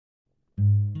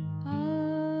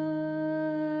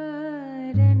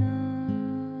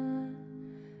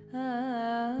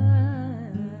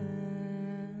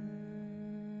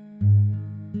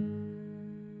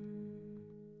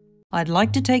I'd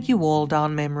like to take you all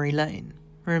down memory lane.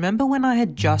 Remember when I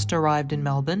had just arrived in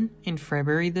Melbourne in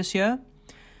February this year?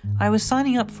 I was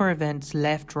signing up for events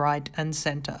left, right, and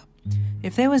centre.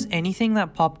 If there was anything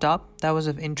that popped up that was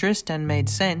of interest and made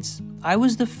sense, I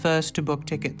was the first to book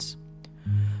tickets.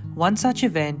 One such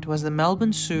event was the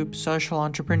Melbourne Soup Social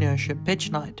Entrepreneurship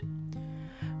Pitch Night.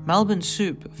 Melbourne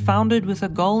Soup founded with a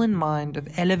goal in mind of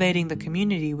elevating the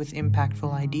community with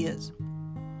impactful ideas.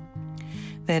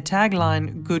 Their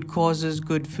tagline, "Good causes,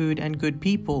 good food, and good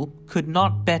people," could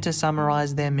not better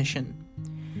summarize their mission.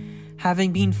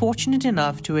 Having been fortunate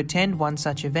enough to attend one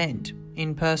such event,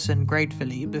 in person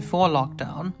gratefully, before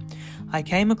lockdown, I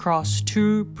came across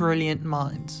two brilliant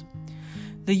minds.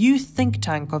 The youth think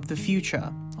tank of the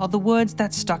future are the words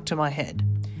that stuck to my head.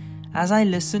 As I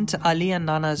listened to Ali and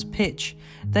Nana's pitch,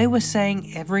 they were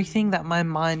saying everything that my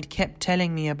mind kept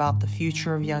telling me about the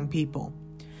future of young people.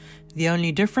 The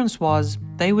only difference was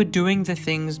they were doing the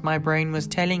things my brain was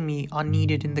telling me are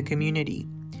needed in the community.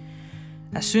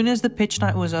 As soon as the pitch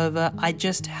night was over, I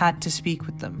just had to speak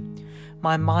with them.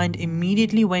 My mind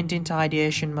immediately went into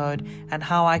ideation mode and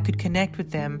how I could connect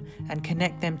with them and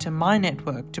connect them to my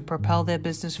network to propel their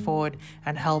business forward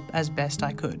and help as best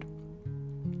I could.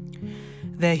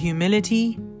 Their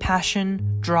humility,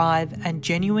 passion, drive, and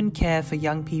genuine care for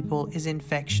young people is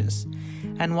infectious,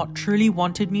 and what truly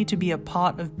wanted me to be a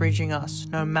part of bridging us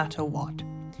no matter what.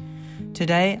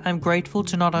 Today, I'm grateful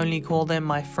to not only call them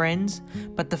my friends,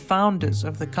 but the founders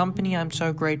of the company I'm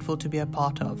so grateful to be a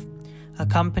part of. A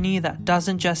company that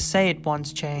doesn't just say it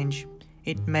wants change,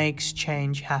 it makes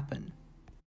change happen.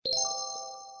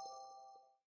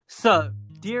 So,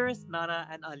 dearest Nana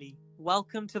and Ali,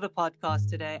 welcome to the podcast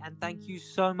today, and thank you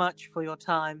so much for your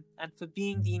time and for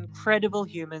being the incredible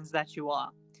humans that you are.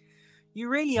 You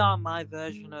really are my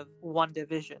version of Wanda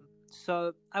Vision.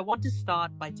 So I want to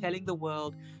start by telling the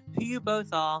world who you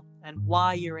both are and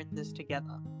why you're in this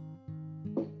together.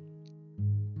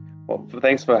 Well,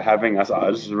 thanks for having us,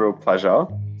 Aj. It's a real pleasure.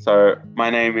 So my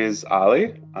name is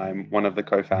Ali. I'm one of the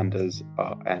co-founders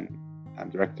and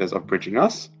directors of Bridging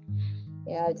Us.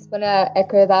 Yeah, I just want to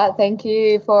echo that. Thank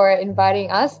you for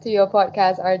inviting us to your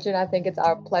podcast, Arjun. I think it's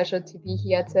our pleasure to be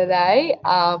here today.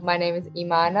 My name is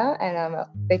Imana, and I'm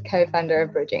the co-founder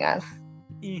of Bridging Us.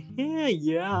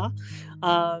 Yeah.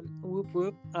 Whoop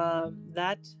whoop.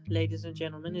 That, ladies and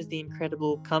gentlemen, is the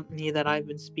incredible company that I've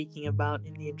been speaking about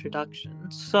in the introduction.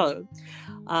 So,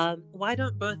 why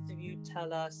don't both of you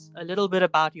tell us a little bit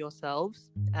about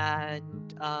yourselves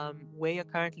and where you're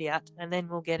currently at, and then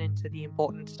we'll get into the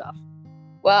important stuff.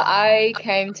 Well, I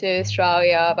came to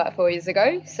Australia about 4 years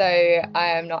ago, so I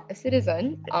am not a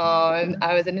citizen.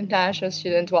 I was an international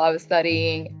student while I was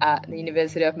studying at the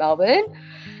University of Melbourne.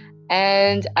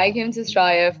 And I came to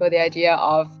Australia for the idea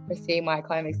of pursuing my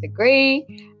economics degree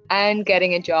and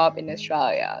getting a job in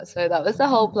Australia. So that was the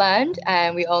whole plan.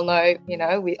 And we all know,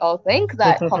 we all think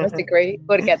that commerce degree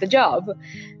would get the job.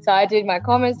 So I did my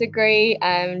commerce degree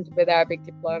and with Arabic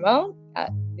diploma at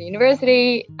the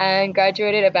university and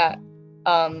graduated about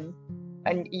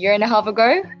a year and a half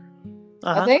ago,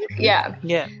 I think. Yeah.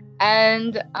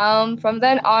 And from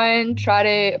then on, try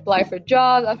to apply for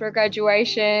jobs after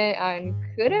graduation and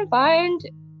couldn't find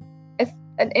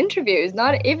an interviews,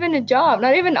 not even a job,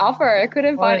 not even an offer. I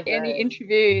couldn't find any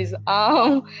interviews.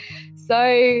 So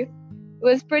it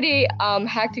was pretty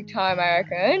hectic time, I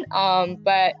reckon.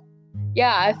 But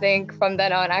yeah, I think from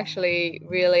then on actually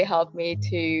really helped me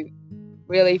to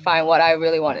really find what I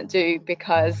really want to do,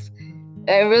 because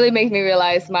it really makes me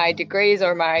realize my degrees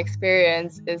or my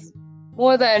experience is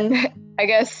more than, I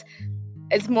guess,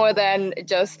 it's more than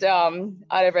just out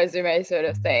of resume sort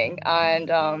of thing. And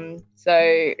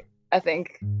so I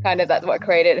think kind of that's what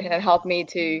created and helped me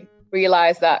to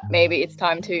realize that maybe it's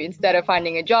time to, instead of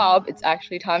finding a job, it's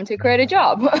actually time to create a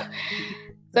job.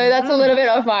 So that's a little bit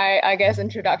of my, I guess,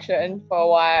 introduction for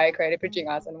why I created Bridging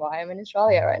Us and why I'm in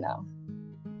Australia right now.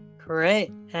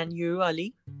 Great. And you,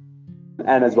 Ali?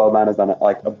 And as well, man has done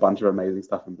like a bunch of amazing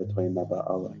stuff in between that, but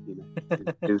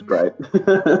it was great.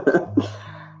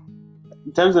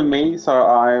 In terms of me, so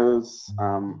I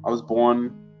was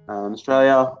born in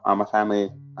Australia. My family,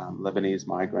 Lebanese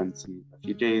migrants and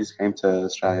refugees, came to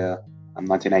Australia in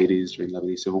the 1980s during the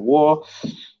Lebanese Civil War.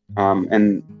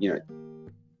 And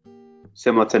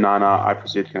similar to Nana, I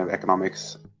pursued kind of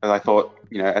economics, as I thought,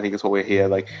 I think it's what we're here.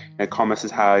 Like, commerce is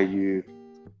how you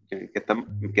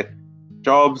get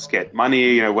jobs, get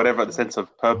money, whatever, the sense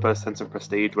of purpose, sense of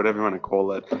prestige, whatever you want to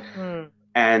call it.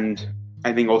 And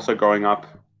I think also growing up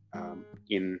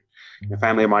in a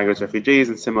family of migrants, refugees,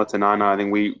 and similar to Nana, I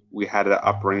think we had an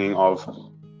upbringing of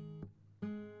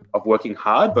working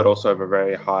hard, but also of a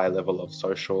very high level of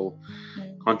social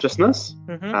consciousness,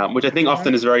 which I think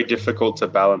often is very difficult to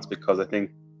balance, because I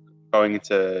think going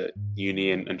into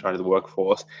uni and trying to the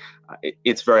workforce,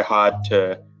 it's very hard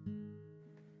to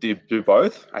do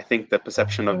both. I think the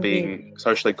perception of being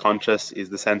socially conscious is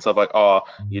the sense of like, oh,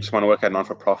 you just want to work at a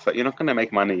non-for-profit, you're not going to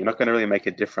make money, you're not going to really make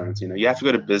a difference. You have to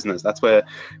go to business. That's where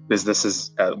business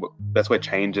is. That's where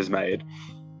change is made.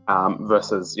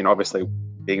 Versus, obviously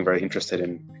being very interested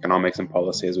in economics and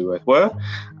policy, as we both were.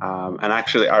 And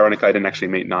actually, ironically, I didn't actually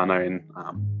meet Nana in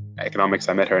economics.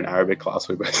 I met her in Arabic class.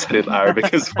 We both studied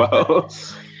Arabic as well.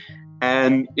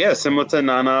 And yeah, similar to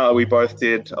Nana, we both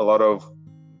did a lot of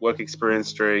work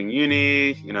experience during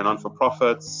uni,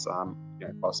 non-for-profits,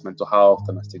 across mental health,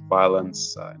 domestic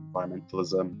violence,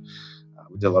 environmentalism.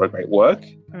 We did a lot of great work.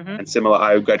 And similar,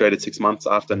 I graduated 6 months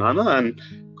after Nana and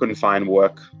couldn't find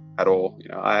work at all.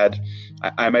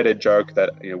 I made a joke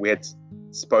that we had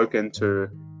spoken to,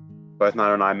 both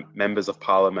Nana and I, members of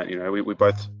parliament. We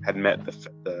both had met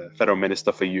the federal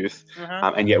minister for youth,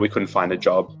 and yet we couldn't find a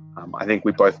job. I think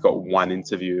we both got one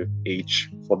interview each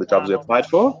for the jobs we applied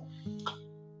for,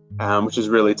 which is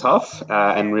really tough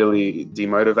and really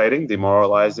demotivating,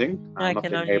 demoralizing. I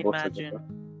can only imagine.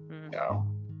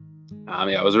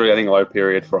 It was really, I think, a low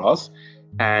period for us,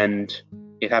 and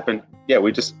it happened. Yeah,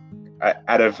 we just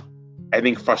out of, I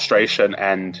think, frustration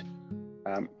and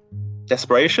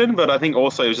desperation, but I think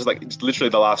also it was just literally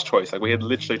the last choice. Like, we had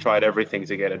literally tried everything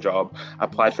to get a job,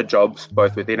 applied for jobs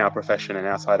both within our profession and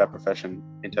outside our profession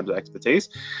in terms of expertise,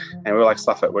 and we were like,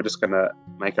 stuff it, we're just going to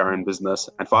make our own business.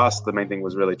 And for us, the main thing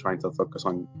was really trying to focus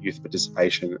on youth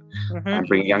participation and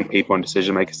bringing young people and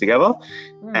decision makers together.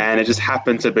 And it just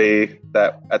happened to be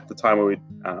that at the time where we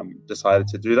decided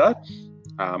to do that,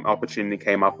 opportunity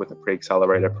came up with a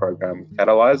pre-accelerator program,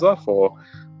 Catalyzer, for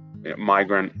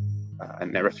migrant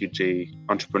and refugee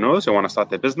entrepreneurs who want to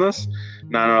start their business.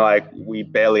 Now, we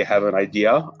barely have an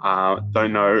idea.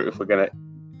 Don't know if we're going to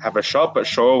have a shot, but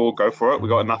sure, we'll go for it. We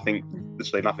got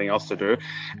literally nothing else to do.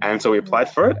 And so we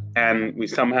applied for it, and we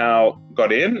somehow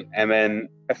got in. And then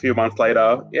a few months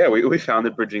later, we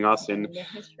founded Bridging Us in,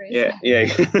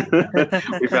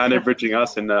 we founded Bridging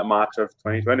Us in March of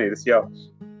 2020, this year.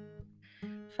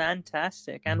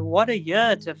 Fantastic. And what a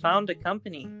year to found a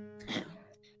company.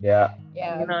 Yeah.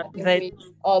 We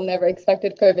all never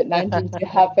expected COVID-19 to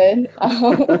happen.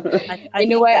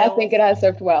 In a way, I think it has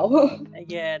served well.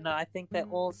 I think they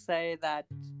all say that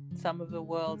some of the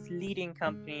world's leading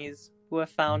companies were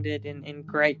founded in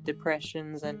Great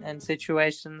Depressions and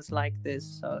situations like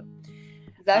this. So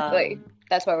exactly.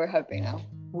 That's what we're hoping now.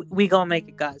 We gonna make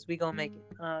it, guys. We gonna make it.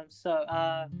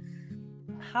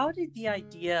 How did the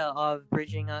idea of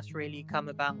Bridging Us really come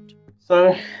about?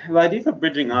 So the idea for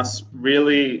Bridging Us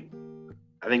really,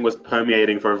 I think, was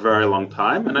permeating for a very long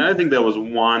time. And I don't think there was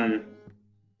one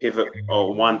pivot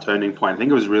or one turning point. I think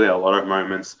it was really a lot of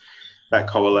moments that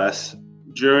coalesced.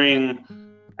 During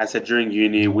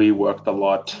uni, we worked a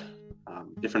lot,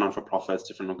 different non-for-profits,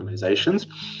 different organizations,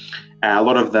 and a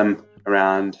lot of them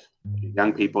around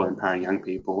young people, empowering young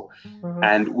people.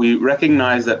 And we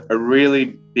recognized that a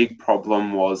really big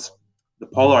problem was the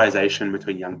polarization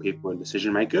between young people and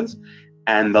decision makers,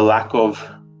 and the lack of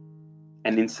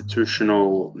an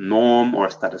institutional norm or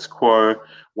a status quo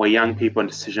where young people and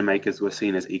decision makers were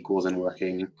seen as equals and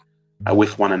working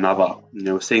with one another.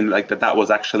 Seeing that was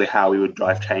actually how we would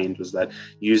drive change, was that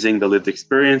using the lived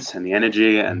experience and the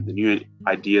energy and the new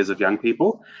ideas of young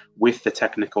people with the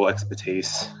technical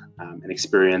expertise and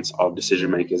experience of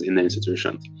decision makers in the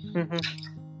institutions.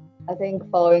 I think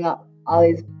following up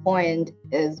Ali's point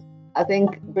is, I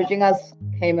think Bridging Us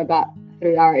came about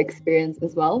through our experience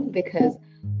as well, because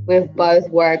we've both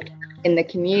worked in the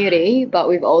community, but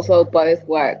we've also both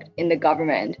worked in the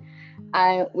government.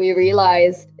 And we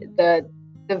realized the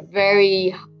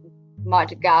very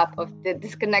much gap of the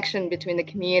disconnection between the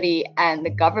community and the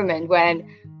government, when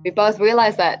we both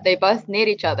realized that they both need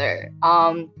each other.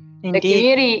 The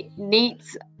community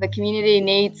needs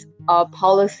a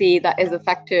policy that is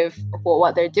effective for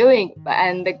what they're doing,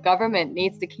 and the government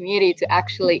needs the community to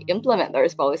actually implement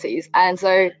those policies. And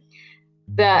so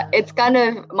it's kind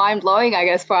of mind-blowing, I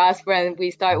guess, for us when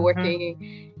we start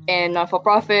working in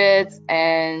non-for-profits,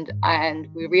 and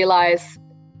we realize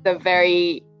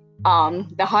the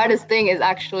hardest thing is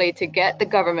actually to get the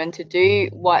government to do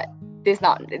what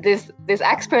these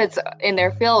experts in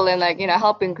their field, and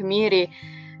helping community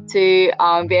to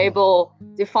be able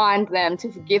to find them, to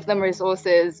give them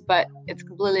resources, but it's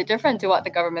completely different to what the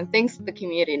government thinks the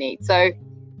community needs. So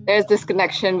there's this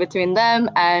connection between them,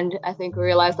 and I think we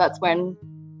realize that's when,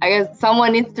 I guess,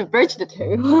 someone needs to bridge the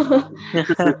two.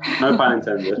 No pun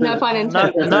intended. No pun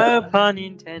intended. No pun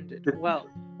intended. Well,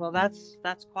 that's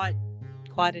quite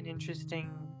quite an interesting,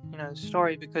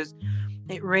 story, because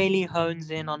it really hones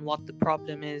in on what the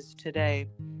problem is today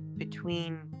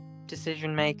between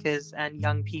decision makers and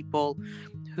young people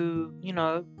who,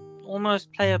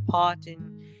 almost play a part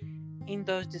in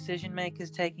those decision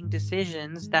makers taking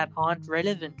decisions that aren't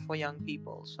relevant for young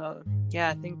people. So yeah,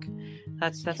 I think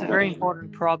that's a very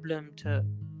important problem to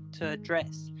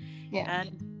address. Yeah.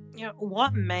 And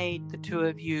what made the two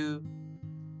of you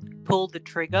pull the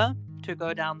trigger to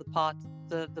go down the path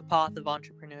of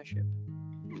entrepreneurship?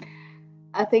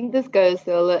 I think this goes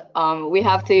to we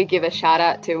have to give a shout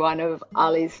out to one of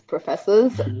Ali's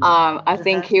professors. I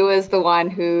think he was the one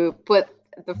who put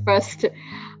the first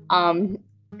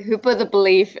who put the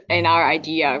belief in our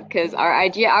idea, because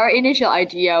our initial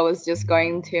idea was just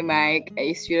going to make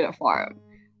a student forum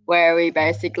where we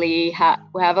basically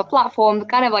we have a platform,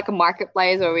 kind of like a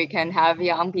marketplace, where we can have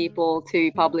young people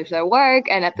to publish their work,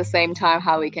 and at the same time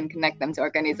how we can connect them to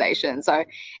organizations. So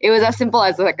it was as simple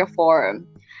as like a forum.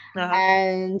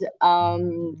 And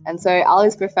so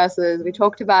Ali's professors, we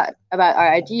talked about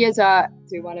our ideas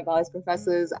to one of Ali's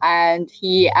professors, and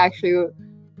he actually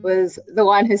was the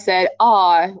one who said,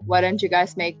 why don't you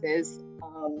guys make this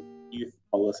youth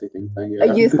policy think tank?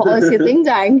 A youth policy think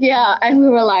tank, yeah. And we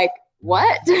were like,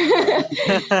 what?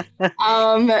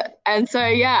 And so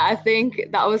yeah, I think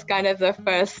that was kind of the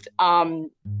first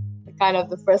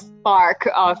spark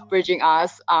of bridging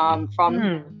us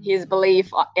from his belief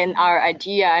in our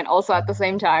idea. And also at the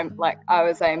same time, like I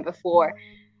was saying before,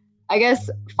 I guess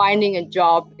finding a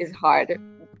job is hard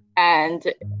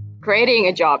and creating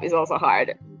a job is also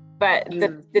hard. But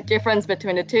the difference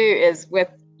between the two is, with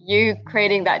you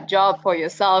creating that job for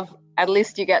yourself, at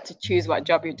least you get to choose what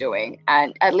job you're doing,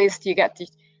 and at least you get to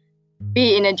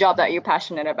be in a job that you're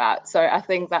passionate about. So I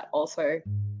think that also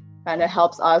kind of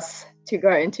helps us to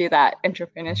go into that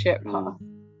entrepreneurship path.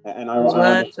 And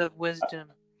words of wisdom.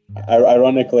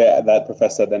 Ironically, that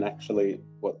professor then actually,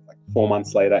 4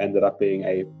 months later, ended up being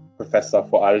a professor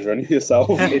for Arjun yourself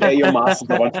at your Masters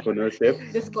of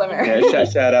Entrepreneurship. Disclaimer. Yeah,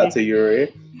 shout out to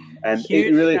Yuri. And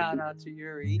Huge really, shout out to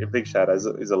Yuri. A big shout out.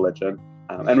 Is a legend.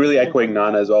 And really echoing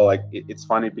Nana as well. Like it's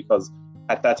funny because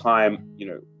at that time,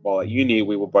 while at uni,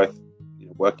 we were both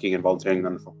working and volunteering in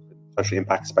the social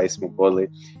impact space more broadly,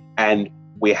 and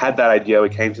we had that idea. We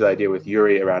came to the idea with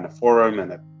Yuri around a forum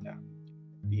and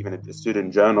even a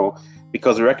student journal,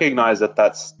 because we recognized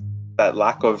that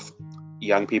lack of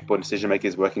young people and decision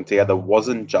makers working together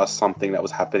wasn't just something that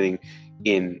was happening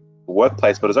in the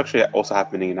workplace, but it was actually also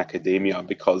happening in academia,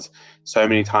 because so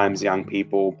many times young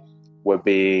people were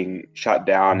being shut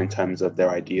down in terms of their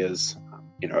ideas.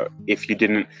 If you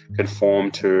didn't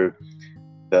conform to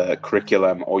the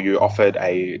curriculum, or you offered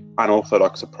a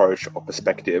unorthodox approach or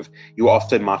perspective, you were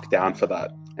often marked down for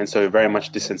that. And so it very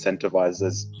much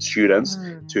disincentivizes students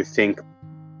to think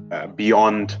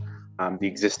beyond the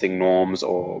existing norms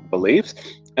or beliefs.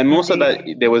 And also that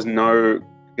there was no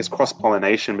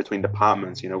cross-pollination between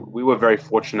departments. We were very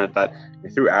fortunate that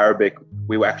through Arabic,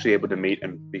 we were actually able to meet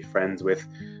and be friends with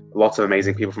lots of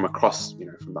amazing people from across,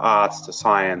 from the arts to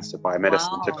science to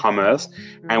biomedicine to commerce.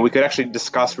 And we could actually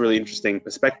discuss really interesting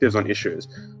perspectives on issues.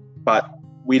 But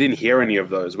we didn't hear any of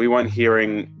those. We weren't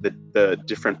hearing the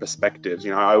different perspectives.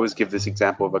 I always give this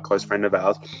example of a close friend of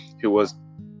ours who was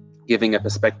giving a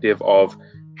perspective of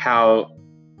how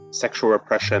sexual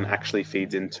repression actually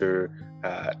feeds into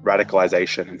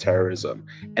radicalization and terrorism.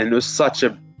 And it was such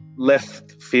a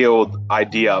left field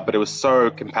idea, but it was so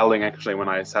compelling actually when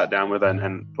I sat down with her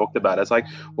and talked about it. It's like,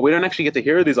 well, we don't actually get to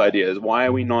hear these ideas. Why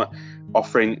are we not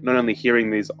only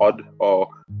hearing these odd or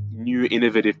new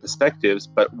innovative perspectives,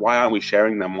 but why aren't we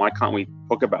sharing them? Why can't we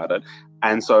talk about it?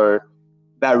 And so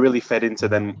that really fed into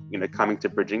then, coming to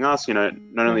Bridging Us, not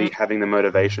only having the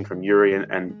motivation from Yuri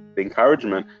and the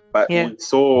encouragement, but we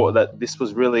saw that this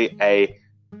was really a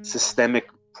systemic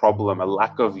problem, a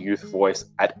lack of youth voice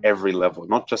at every level,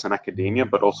 not just in academia,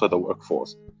 but also the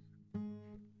workforce.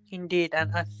 Indeed,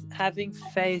 and having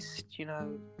faced,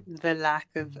 the lack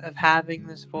of having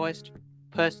this voice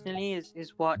personally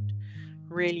is what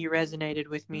really resonated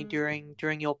with me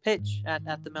during your pitch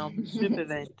at the Melbourne Soup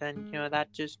event, and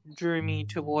that just drew me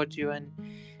towards you, and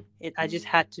I just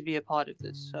had to be a part of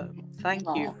this. So thank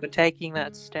you for taking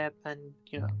that step and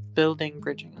building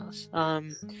Bridging Us.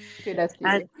 Kudos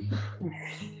to you.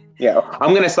 Yeah,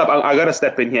 I'm gonna stop. I gotta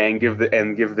step in here and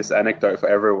give this anecdote for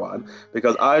everyone,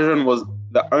 because Arjun was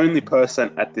the only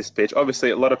person at this pitch. Obviously,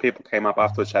 a lot of people came up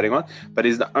afterwards chatting on, but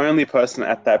he's the only person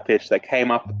at that pitch that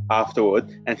came up afterward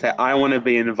and said, "I want to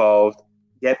be involved.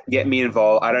 Get me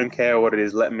involved. I don't care what it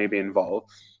is. Let me be involved."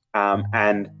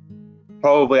 And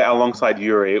probably alongside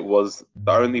Yuri was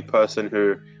the only person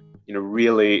who,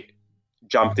 really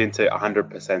jumped into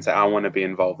 100%, say, I want to be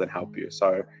involved and help you.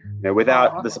 So,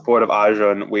 without the support of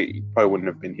Arjun, we probably wouldn't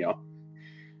have been here.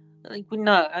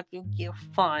 No, I think you're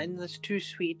fine. That's too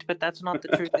sweet, but that's not the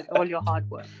truth. It's all your hard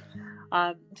work.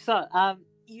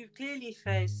 You've clearly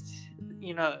faced,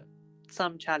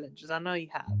 some challenges. I know you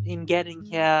have in getting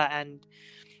here, and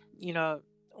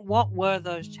what were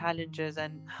those challenges,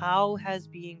 and how has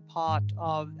being part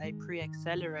of a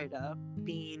pre-accelerator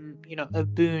been, a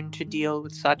boon to deal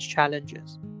with such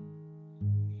challenges?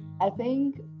 I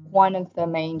think one of the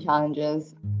main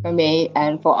challenges for me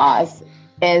and for us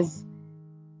is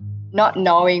not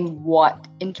knowing what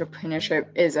entrepreneurship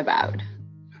is about.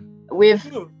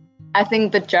 I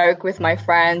think the joke with my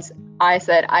friends, I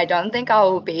said, I don't think I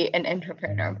will be an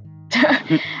entrepreneur.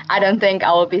 I don't think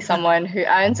I will be someone who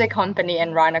owns a company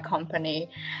and run a company,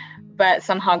 but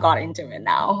somehow got into it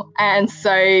now. And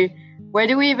so where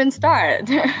do we even start?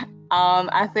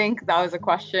 I think that was a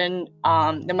question,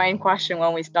 the main question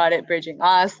when we started Bridging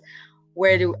Us,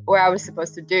 where I was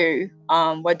supposed to do,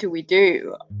 what do we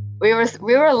do? We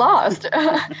were lost.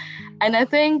 And I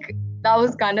think that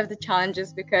was kind of the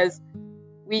challenges, because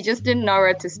we just didn't know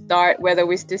where to start, whether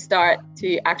we to start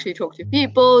to actually talk to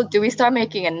people. Do we start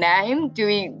making a name? Do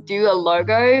we do a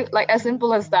logo? Like, as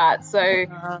simple as that. So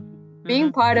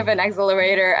being part of an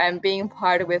accelerator and being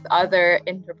part with other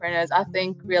entrepreneurs, I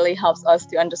think really helps us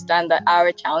to understand that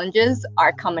our challenges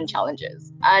are common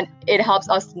challenges, and it helps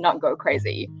us to not go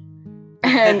crazy.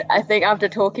 And I think after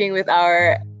talking with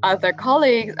our other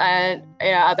colleagues and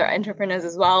other entrepreneurs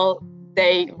as well,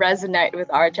 they resonate with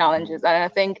our challenges. And I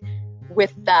think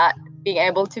with that, being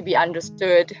able to be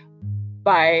understood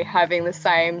by having the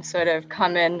same sort of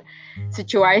common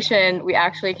situation, we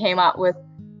actually came up with,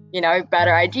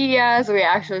 better ideas. We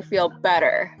actually feel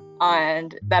better,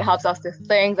 and that helps us to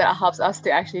think, that helps us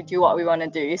to actually do what we want to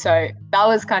do. So that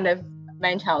was kind of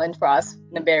main challenge for us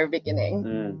in the very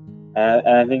beginning. And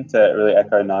I think, to really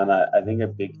echo Nana, I think a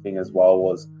big thing as well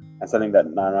was, and something that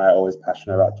Nana and I are always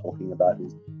passionate about talking about,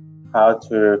 is how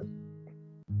to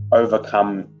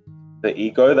overcome the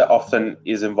ego that often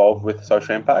is involved with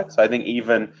social impact. So I think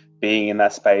even being in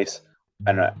that space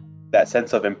and that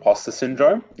sense of imposter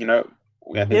syndrome,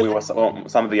 I think we were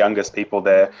some of the youngest people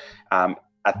there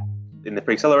in the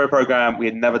pre-accelerator program. We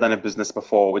had never done a business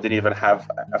before. We didn't even have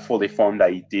a fully formed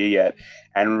idea yet.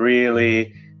 And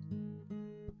really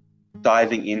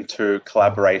diving into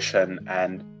collaboration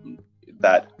and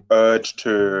that urge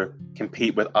to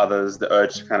compete with others, the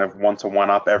urge to kind of want to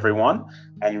one-up everyone,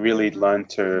 and really learn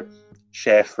to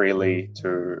share freely,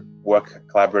 to work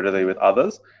collaboratively with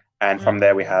others. And from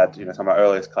there, we had, some of our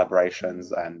earliest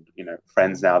collaborations and,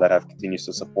 friends now that have continued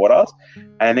to support us.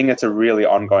 And I think it's a really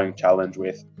ongoing challenge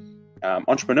with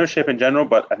entrepreneurship in general,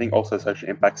 but I think also social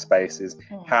impact space is,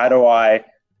 how do I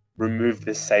remove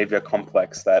this savior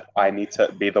complex that I need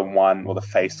to be the one or the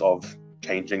face of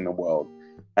changing the world?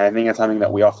 And I think it's something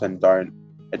that we often don't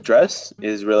address,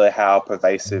 is really how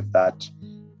pervasive that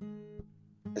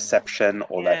perception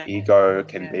or that ego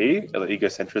can be, or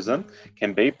egocentrism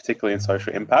can be, particularly in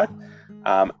social impact.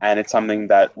 And it's something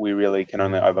that we really can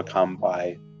only overcome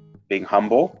by being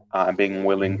humble and being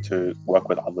willing to work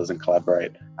with others and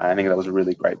collaborate. And I think that was a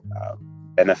really great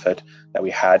benefit that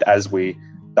we had as we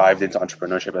dived into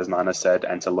entrepreneurship, as Nana said,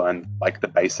 and to learn like the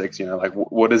basics, like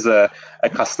what is a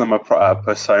customer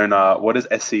persona, what is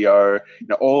SEO,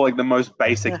 all like the most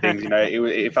basic things.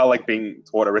 It felt like being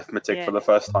taught arithmetic for the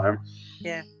first time.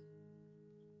 Yeah.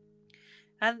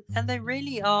 And they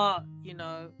really are,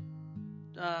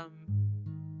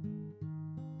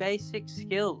 basic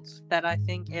skills that I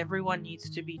think everyone needs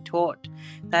to be taught,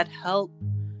 that help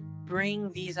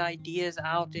bring these ideas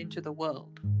out into the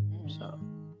world. So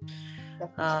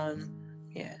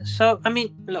so I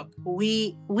mean, look,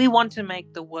 we want to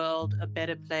make the world a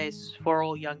better place for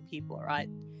all young people, right?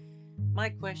 My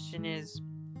question is,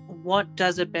 what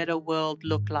does a better world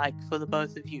look like for the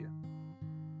both of you?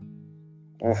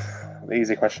 The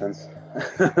easy questions.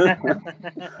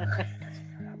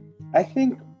 I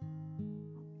think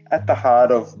at the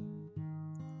heart of,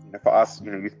 for us,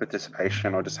 youth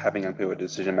participation or just having young people as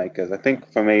decision makers, I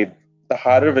think for me, the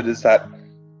heart of it is that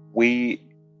we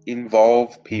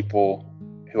involve people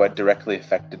who are directly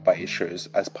affected by issues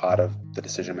as part of the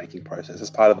decision-making process, as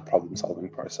part of the problem-solving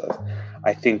process.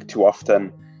 I think too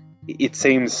often, it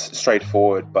seems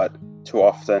straightforward, but too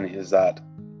often is that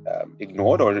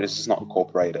ignored or is just not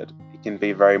incorporated. It can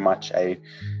be very much a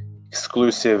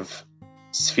exclusive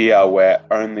sphere where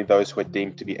only those who are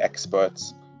deemed to be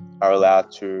experts are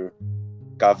allowed to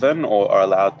govern or are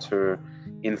allowed to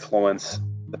influence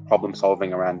the problem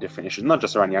solving around different issues, not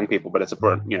just around young people, but it's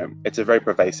a very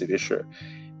pervasive issue.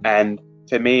 And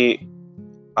for me,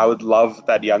 I would love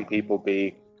that young people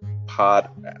be part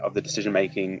of the decision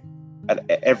making at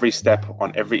every step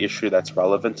on every issue that's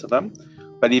relevant to them.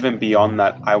 But even beyond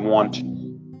that, I want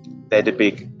there to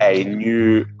be a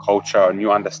new culture, a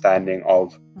new understanding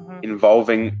of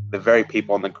involving the very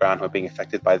people on the ground who are being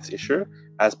affected by this issue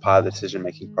as part of the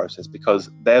decision-making process,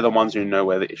 because they're the ones who know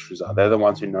where the issues are. They're the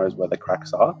ones who knows where the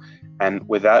cracks are. And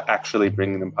without actually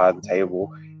bringing them part of the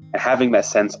table and having that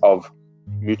sense of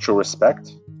mutual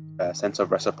respect, a sense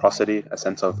of reciprocity, a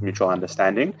sense of mutual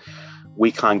understanding,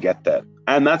 we can't get there.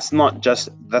 And that's not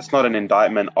an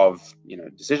indictment of,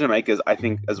 decision makers. I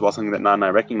think as well, something that Nana and I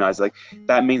recognize, like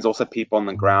that means also people on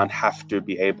the ground have to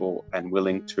be able and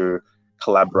willing to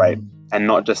collaborate and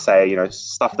not just say,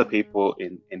 stuff the people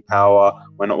in power.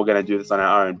 We're going to do this on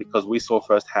our own, because we saw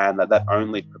firsthand that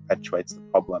only perpetuates the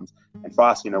problems. And for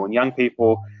us, when young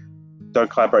people don't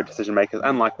collaborate with decision makers,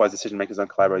 and likewise decision makers don't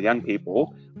collaborate with young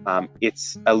people,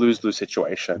 it's a lose-lose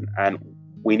situation. And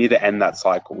we need to end that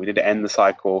cycle. We need to end the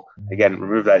cycle, again,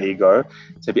 remove that ego,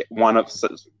 to be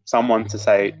someone to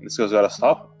say, this has got to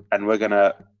stop, and we're going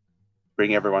to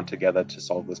bring everyone together to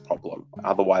solve this problem.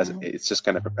 Otherwise, it's just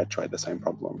going to perpetuate the same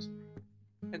problems.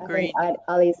 Agreed. I think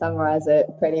Ali summarized it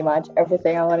pretty much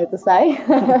everything I wanted to say.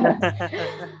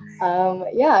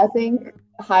 I think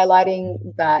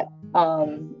highlighting that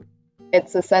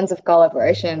it's a sense of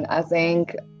collaboration. I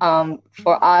think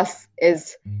for us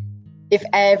is if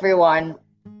everyone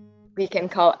can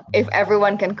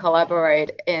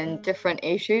collaborate in different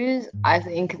issues, I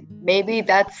think maybe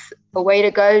that's a way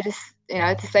to go to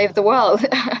save the world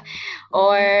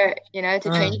or to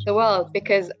change the world.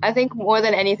 Because I think more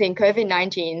than anything,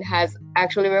 COVID-19 has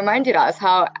actually reminded us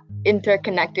how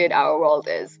interconnected our world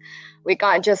is. We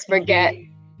can't just forget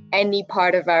any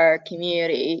part of our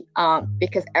community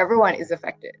because everyone is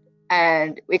affected,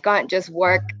 and we can't just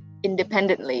work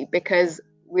independently because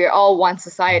we're all one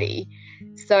society.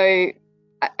 So,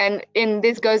 and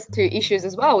this goes to issues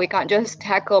as well. We can't just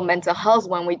tackle mental health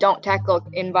when we don't tackle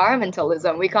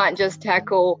environmentalism. We can't just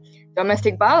tackle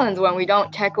domestic violence when we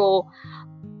don't tackle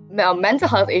mental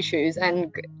health issues,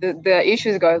 and the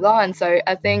issues go on. So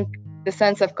I think the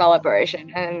sense of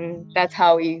collaboration, and that's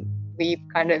how we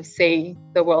kind of see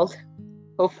the world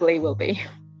hopefully will be.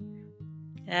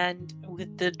 And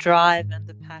with the drive and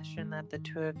the passion that the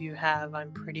two of you have,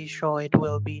 I'm pretty sure it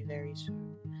will be very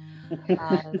soon.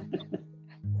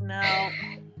 Now,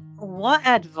 what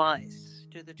advice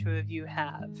do the two of you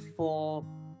have for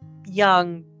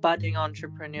young budding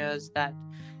entrepreneurs that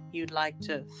you'd like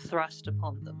to thrust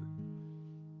upon them?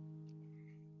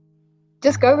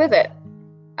 Just go with it.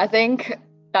 I think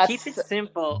that's... Keep it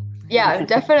simple. Yeah,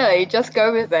 definitely. Just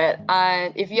go with it.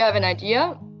 And if you have an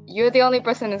idea, you're the only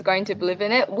person who's going to believe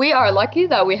in it. We are lucky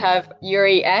that we have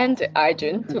Yuri and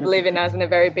Arjun to believe in us in the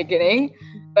very beginning.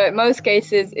 But most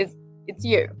cases, it's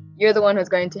you. You're the one who's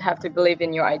going to have to believe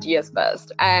in your ideas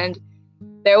first. And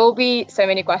there will be so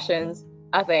many questions,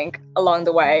 I think, along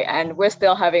the way. And we're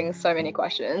still having so many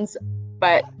questions.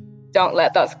 But don't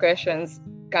let those questions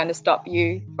kind of stop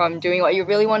you from doing what you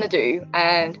really want to do.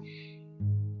 And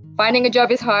finding a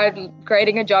job is hard,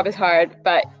 creating a job is hard,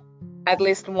 but at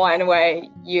least one way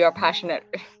you are passionate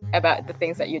about the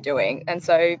things that you're doing. And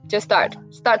so just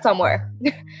start somewhere.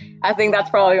 I think that's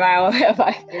probably my only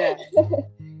advice. Yeah.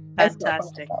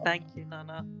 Fantastic. Thank you,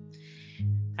 Nana.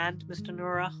 And Mr.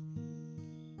 Noura?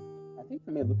 I think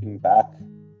for me, looking back,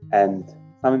 and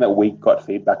something that we got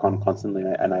feedback on constantly,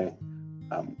 and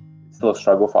it's still a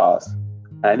struggle for us.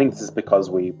 And I think this is because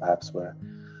we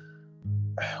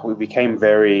became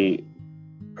very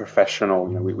professional.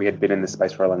 We had been in this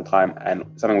space for a long time, and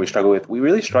something we struggle with. We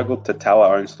really struggled to tell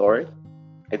our own story.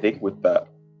 I think with the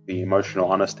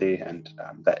emotional honesty and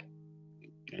that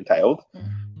entailed.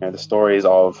 The stories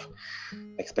of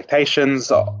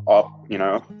expectations of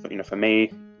for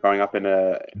me growing up in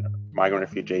a migrant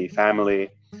refugee family,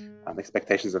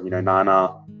 expectations of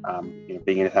Nana,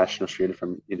 being an international student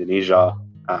from Indonesia,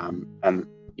 and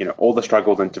all the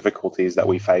struggles and difficulties that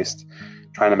we faced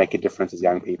trying to make a difference as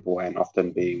young people and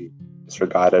often being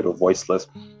disregarded or voiceless.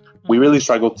 We really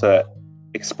struggled to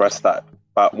express that.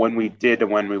 But when we did,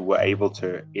 and when we were able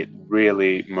to, it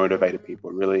really motivated people.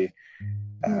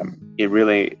 It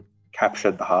really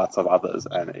captured the hearts of others.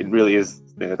 And it really is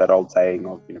that old saying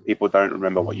of, people don't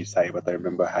remember what you say, but they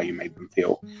remember how you made them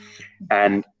feel.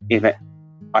 And if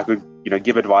I could,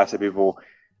 give advice to people,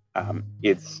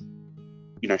 it's,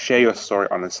 share your story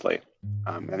honestly.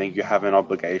 I think you have an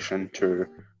obligation to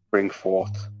bring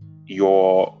forth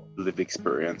your lived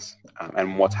experience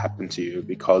and what's happened to you,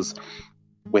 because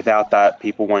without that,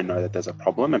 people won't know that there's a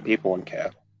problem and people won't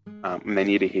care. And they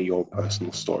need to hear your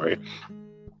personal story.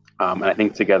 And I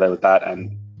think together with that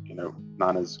and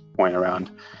Nana's point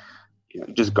around,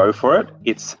 just go for it.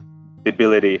 It's the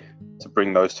ability to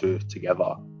bring those two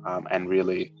together, and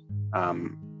really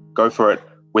go for it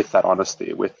with that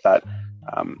honesty, with that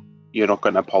you're not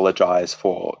going to apologize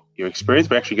for your experience,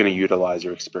 but actually going to utilize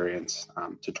your experience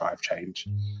to drive change,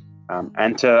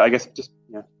 and to, I guess, just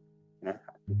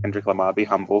Kendrick Lamar, be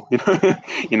humble.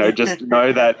 Just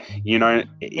know that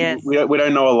Yes. we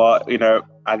don't know a lot.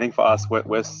 I think for us,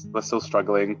 we're still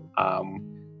struggling.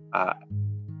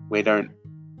 We don't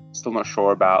still not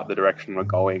sure about the direction we're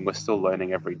going. We're still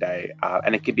learning every day,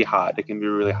 and it can be hard. It can be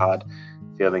really hard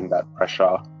feeling that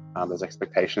pressure, those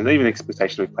expectations, even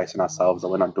expectations we place on ourselves that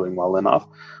we're not doing well enough.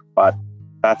 But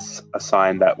that's a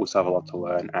sign that we still have a lot to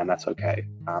learn, and that's okay.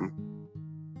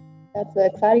 That's the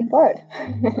exciting part.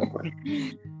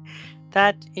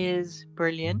 That is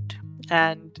brilliant,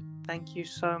 and thank you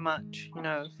so much,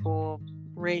 for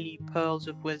really pearls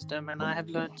of wisdom. And I have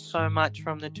learned so much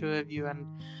from the two of you, and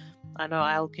I know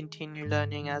I'll continue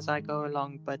learning as I go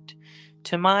along. But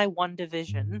to my Wanda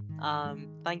vision,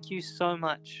 thank you so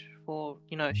much for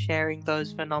sharing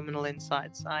those phenomenal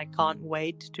insights. I can't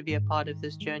wait to be a part of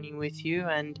this journey with you,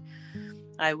 and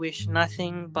I wish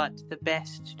nothing but the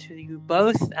best to you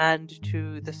both and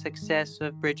to the success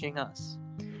of Bridging Us.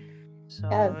 So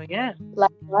yeah.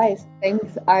 Likewise.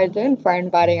 Thanks, Arjun, for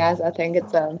inviting us. I think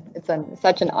it's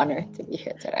such an honor to be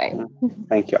here today.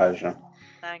 Thank you, Arjun.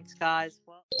 Thanks, guys.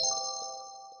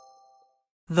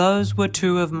 Those were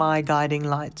two of my guiding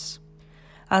lights.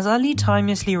 As Ali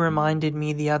timelessly reminded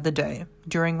me the other day,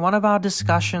 during one of our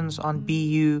discussions on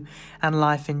BU and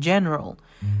life in general,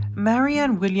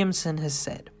 Marianne Williamson has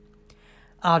said,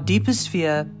 "Our deepest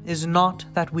fear is not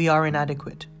that we are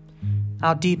inadequate.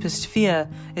 Our deepest fear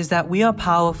is that we are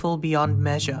powerful beyond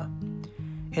measure.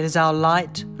 It is our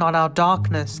light, not our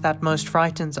darkness, that most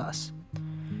frightens us.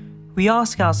 We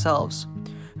ask ourselves,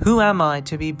 who am I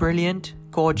to be brilliant,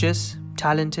 gorgeous,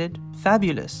 talented,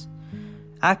 fabulous?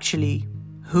 Actually,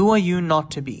 who are you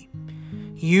not to be?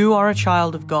 You are a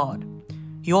child of God.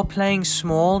 Your playing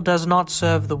small does not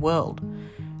serve the world.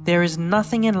 There is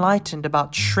nothing enlightened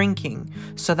about shrinking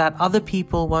so that other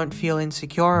people won't feel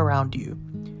insecure around you.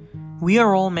 We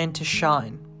are all meant to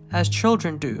shine, as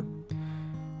children do.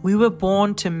 We were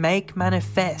born to make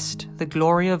manifest the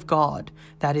glory of God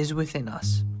that is within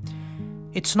us.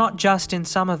 It's not just in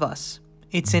some of us,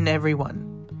 it's in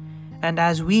everyone. And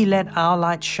as we let our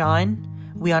light shine,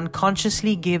 we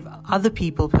unconsciously give other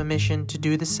people permission to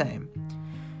do the same.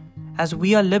 As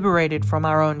we are liberated from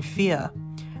our own fear,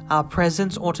 our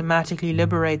presence automatically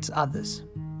liberates others.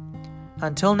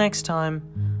 Until next time,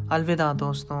 alvida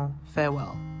doston,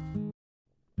 farewell.